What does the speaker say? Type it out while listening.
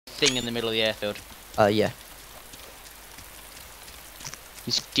thing in the middle of the airfield. Yeah.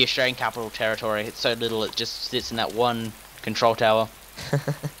 It's the Australian Capital Territory. It's so little, it just sits in that one control tower.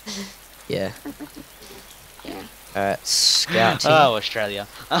 Yeah. Alright, scouting. Oh, Australia.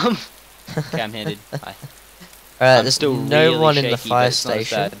 Okay, I'm handed. Hi. Alright, there's still no really one in the shaky, fire but it's not as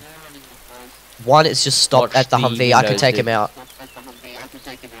station. bad. One is just stopped Watch at the the Humvee. I can windows, take dude. him out.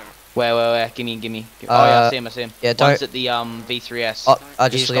 Where? Gimme. Oh yeah, I see him. Yeah, One's don't. at the V3S. Oh, I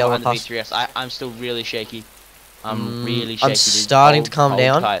He's just got the other behind one the passed. V3S. I'm still really shaky. I'm really shaky. I'm starting to calm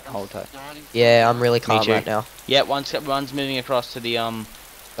down. Hold tight. Yeah, I'm really calm too. right now. Yeah, one's moving across to the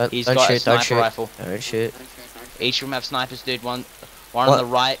He's Don't got shoot, a sniper don't shoot. rifle. Don't shoot. Each of them have snipers, dude. One What? on the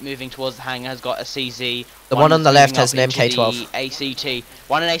right, moving towards the hangar, has got a CZ. The one on the left moving has up an into MK12. the ACT.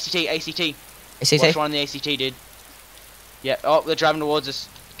 One in ACT. ACT? Watch one in the ACT, dude. Yeah. Oh, they're driving towards us.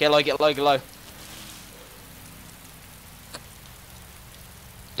 Get low.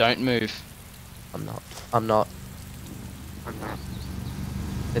 Don't move. I'm not. I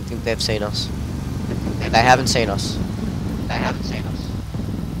don't think they've seen us. They haven't seen us.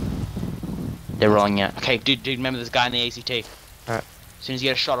 They're rolling out. Okay, dude, remember this guy in the ACT. Alright. As soon as you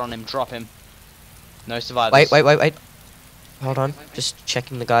get a shot on him, drop him. No survivors. Wait. Hold on. Just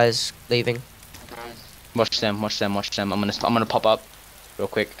checking the guys leaving. Watch them. I'm gonna pop up real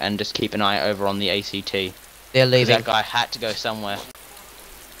quick and just keep an eye over on the ACT. They're leaving. That guy had to go somewhere.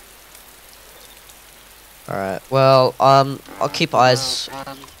 Alright. Well, I'll keep eyes.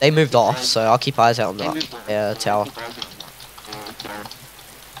 They moved off, so I'll keep eyes out on the tower.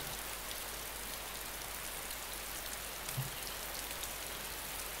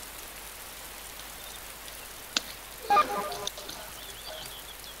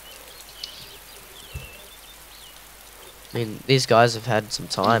 I mean, these guys have had some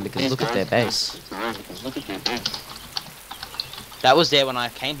time because look at their base. That was there when I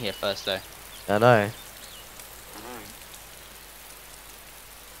came here first, though. I know.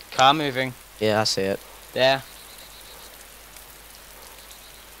 Car moving. Yeah, I see it. There.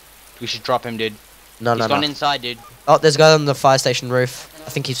 We should drop him, dude. No. He's gone inside, dude. Oh, there's a guy on the fire station roof. I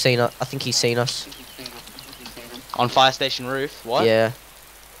think he's seen us. On fire station roof. What? Yeah.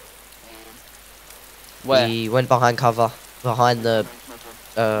 Where? He went behind cover. Behind the,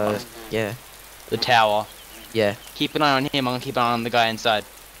 yeah. The tower. Yeah. Keep an eye on him. I'm gonna keep an eye on the guy inside.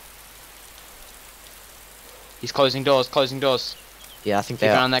 He's closing doors. Yeah, I think Keep an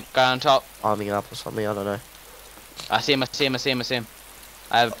eye they're on that guy on top. arming up or something, I don't know. I see him.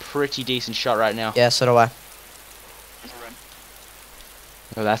 I have a pretty decent shot right now. Yeah, so do I.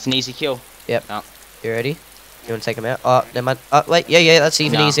 Oh, that's an easy kill. Yep. No. You ready? You wanna take him out? Oh, never mind. Oh, wait, yeah, that's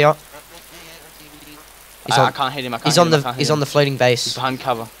even No. easier. I can't hit him. He's on the floating He's base. behind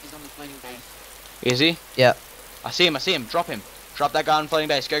cover. Is he? Yeah. I see him. Drop him. Drop that guy on floating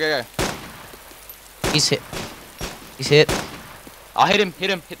base. Go. He's hit. I'll hit him.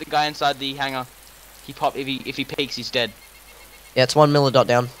 Hit the guy inside the hangar. He pop. If he peeks, he's dead. Yeah, it's 1 milli dot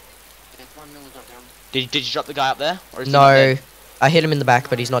down. Did you drop the guy up there? Or is he not No, dead? I hit him in the back,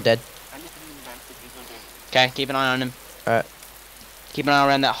 but he's not dead. Okay, keep an eye on him. Alright. Keep an eye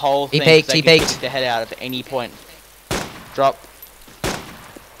around that whole He thing. peeked, 'cause they he can peeked. pick their head out at any point. Drop.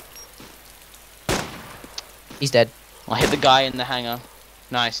 He's dead. I hit the guy in the hangar.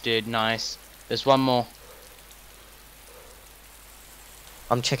 Nice, dude. Nice. There's one more.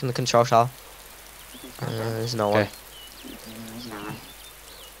 I'm checking the control tower. There's no one. Okay.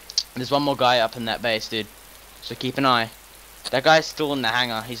 There's one more guy up in that base, dude. So keep an eye. That guy's still in the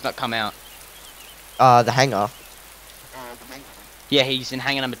hangar. He's not come out. The hangar. Yeah, he's in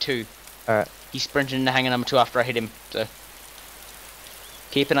hangar number 2. Alright. He sprinted into hangar number 2 after I hit him. So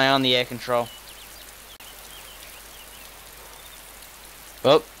keep an eye on the air control.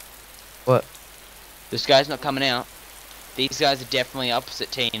 Oh. What? This guy's not coming out. These guys are definitely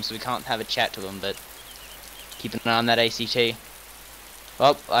opposite teams, so we can't have a chat to them, but keep an eye on that ACT.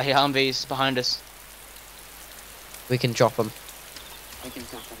 Oh, I hear Humvees behind us. We can drop him.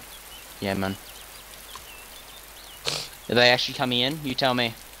 Yeah, man. Are they actually coming in? You tell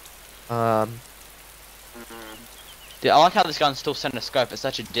me. Dude, I like how this gun's still center scope at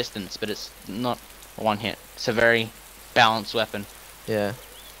such a distance, but it's not a one hit. It's a very balanced weapon. Yeah.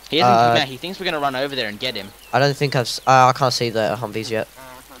 He hasn't come out. He thinks we're gonna run over there and get him. I don't think I can't see the Humvees yet.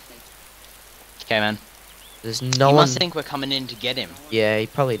 Okay, man. There's no He one. must think we're coming in to get him. Yeah, he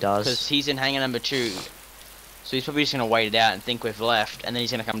probably does. Because he's in hangar number 2. So he's probably just gonna wait it out and think we've left, and then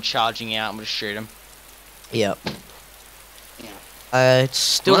he's gonna come charging out and we'll just shoot him. Yep. I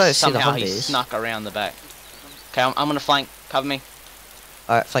still don't see the somehow he Humvees. snuck around the back. Okay, I'm gonna flank. Cover me.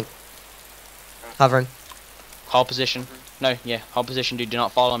 Alright, flank. Covering. Hold position. No, yeah. Hold position, dude. Do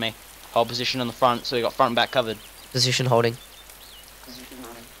not follow me. Hold position on the front, so we got front and back covered. Position holding.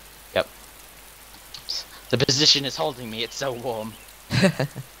 Yep. The position is holding me. It's so warm.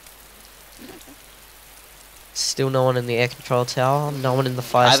 Still no one in the air control tower. No one in the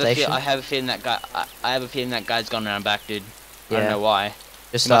fire station. I have a feeling that guy. I have a feeling that guy's gone around back, dude. I don't Yeah. know why.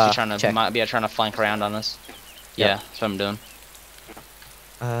 Just He must be trying to. check. Might be trying to flank around on us. Yep. Yeah, that's what I'm doing.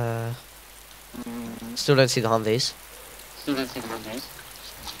 Still don't see the Humvees.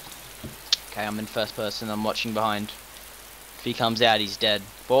 Okay, I'm in first person. I'm watching behind. If he comes out, he's dead.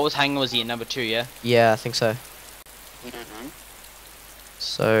 What was hanging? Was he at number 2? Yeah. Yeah, I think so.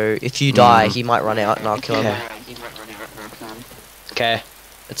 So if you die, he might run out and I'll kill him. Okay.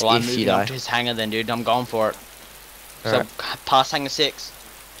 It's Well, I'm if you moving die. up to his hangar then, dude. I'm going for it. So Alright. past hangar 6.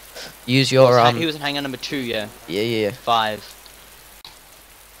 Use your He was in hangar number 2. Yeah. Yeah. 5.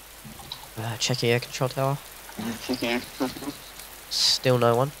 Checking air control tower. Still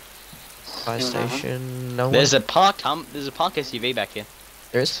no one. Fire station. No one. There's a parked SUV back here.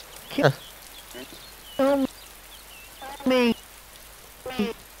 There is. Huh.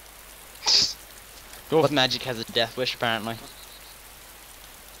 Dwarf Magic has a death wish apparently.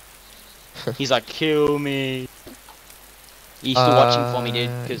 He's like, kill me. He's still watching for me,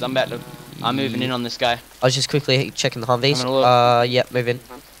 dude, because I'm moving in on this guy. I was just quickly checking the Humvees. Having a look. Yep, move in.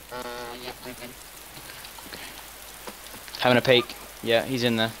 Having a peek. Yeah, he's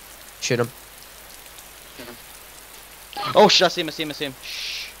in there. Shoot him. Oh shit, I see him.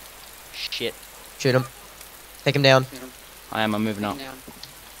 Shit. Shoot him. Take him down. I'm moving up.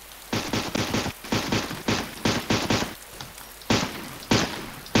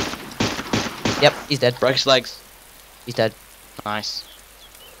 Yep, he's dead. Break his legs. He's dead. Nice.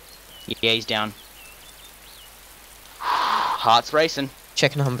 Yeah, he's down. Heart's racing.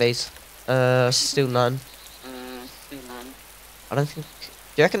 Checking Humvees. Still none. I don't think.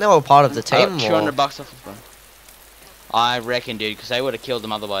 Do you reckon they were part of the team? 200 bucks off of them. I reckon, dude, because they would have killed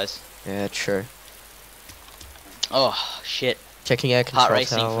them otherwise. Yeah, true. Oh shit. Checking air control Heart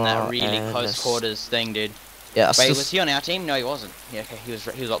racing from that tower really and close quarters thing, dude. Yeah, I Wait, still was he on our team? No, he wasn't. Yeah, okay, he was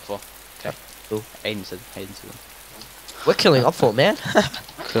up for. Okay. Cool. Aidan said. We're killing up for, man.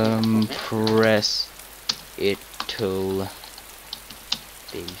 Compress it to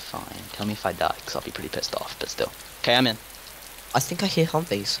be fine. Tell me if I die, because I'll be pretty pissed off, but still. Okay, I'm in. I think I hear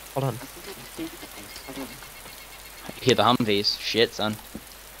Humvees. Hold on. I hear the Humvees. Shit, son. I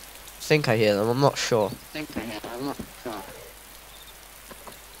think I hear them. I'm not sure.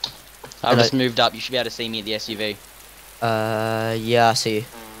 I've just moved up. You should be able to see me at the SUV. Yeah, I see you.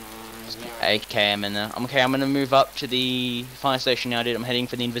 Okay, I'm in there. Okay, I'm gonna move up to the fire station now, dude. I'm heading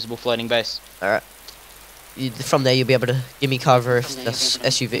for the invisible floating base. Alright. From there, you'll be able to give me cover if the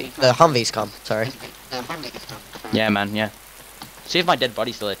the Humvees come. Sorry. Yeah, man, yeah. See if my dead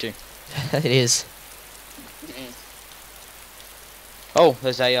body's still there, too. It is. Oh,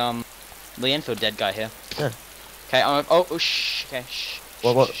 there's a, Lee Enfield dead guy here. Yeah. Okay, shh, okay, shh.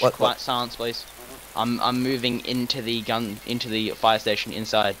 What? Quiet, silence, please. I'm moving into the fire station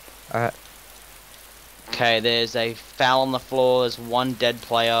inside. Alright. Okay, there's a foul on the floor, there's one dead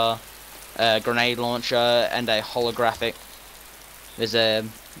player, a grenade launcher, and a holographic. There's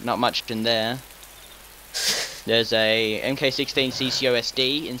not much in there. There's a MK16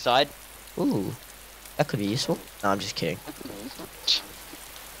 CCOSD inside. Ooh. That could be useful. No, I'm just kidding.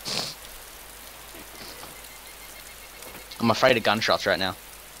 I'm afraid of gunshots right now.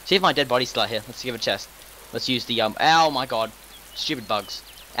 See if my dead body's still out here. Let's give it a test. Let's use the, ow my god. Stupid bugs.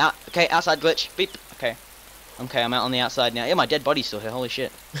 Out, okay, outside glitch. Beep. Okay. Okay, I'm out on the outside now. Yeah, my dead body's still here. Holy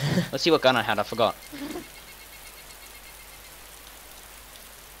shit. Let's see what gun I had. I forgot.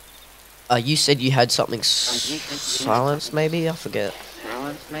 You said you had something silenced, maybe? I forget.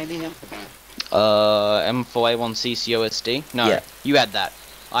 M4A1 CCOSD? No, Yeah. you had that.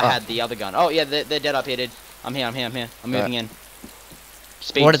 I had the other gun. Oh, yeah, they're dead up here, dude. I'm here. I'm moving in.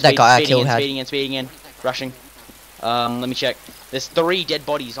 What did that guy I killed have? Speeding in. Rushing. Let me check. There's 3 dead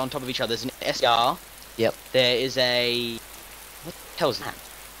bodies on top of each other. There's an SR. Yep. There is a... What the hell is that?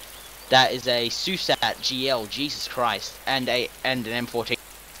 That is a Susat GL, Jesus Christ. And an M14.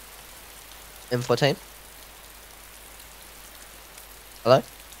 M14? Hello?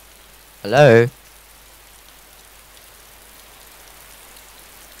 Hello?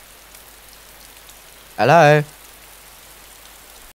 Hello?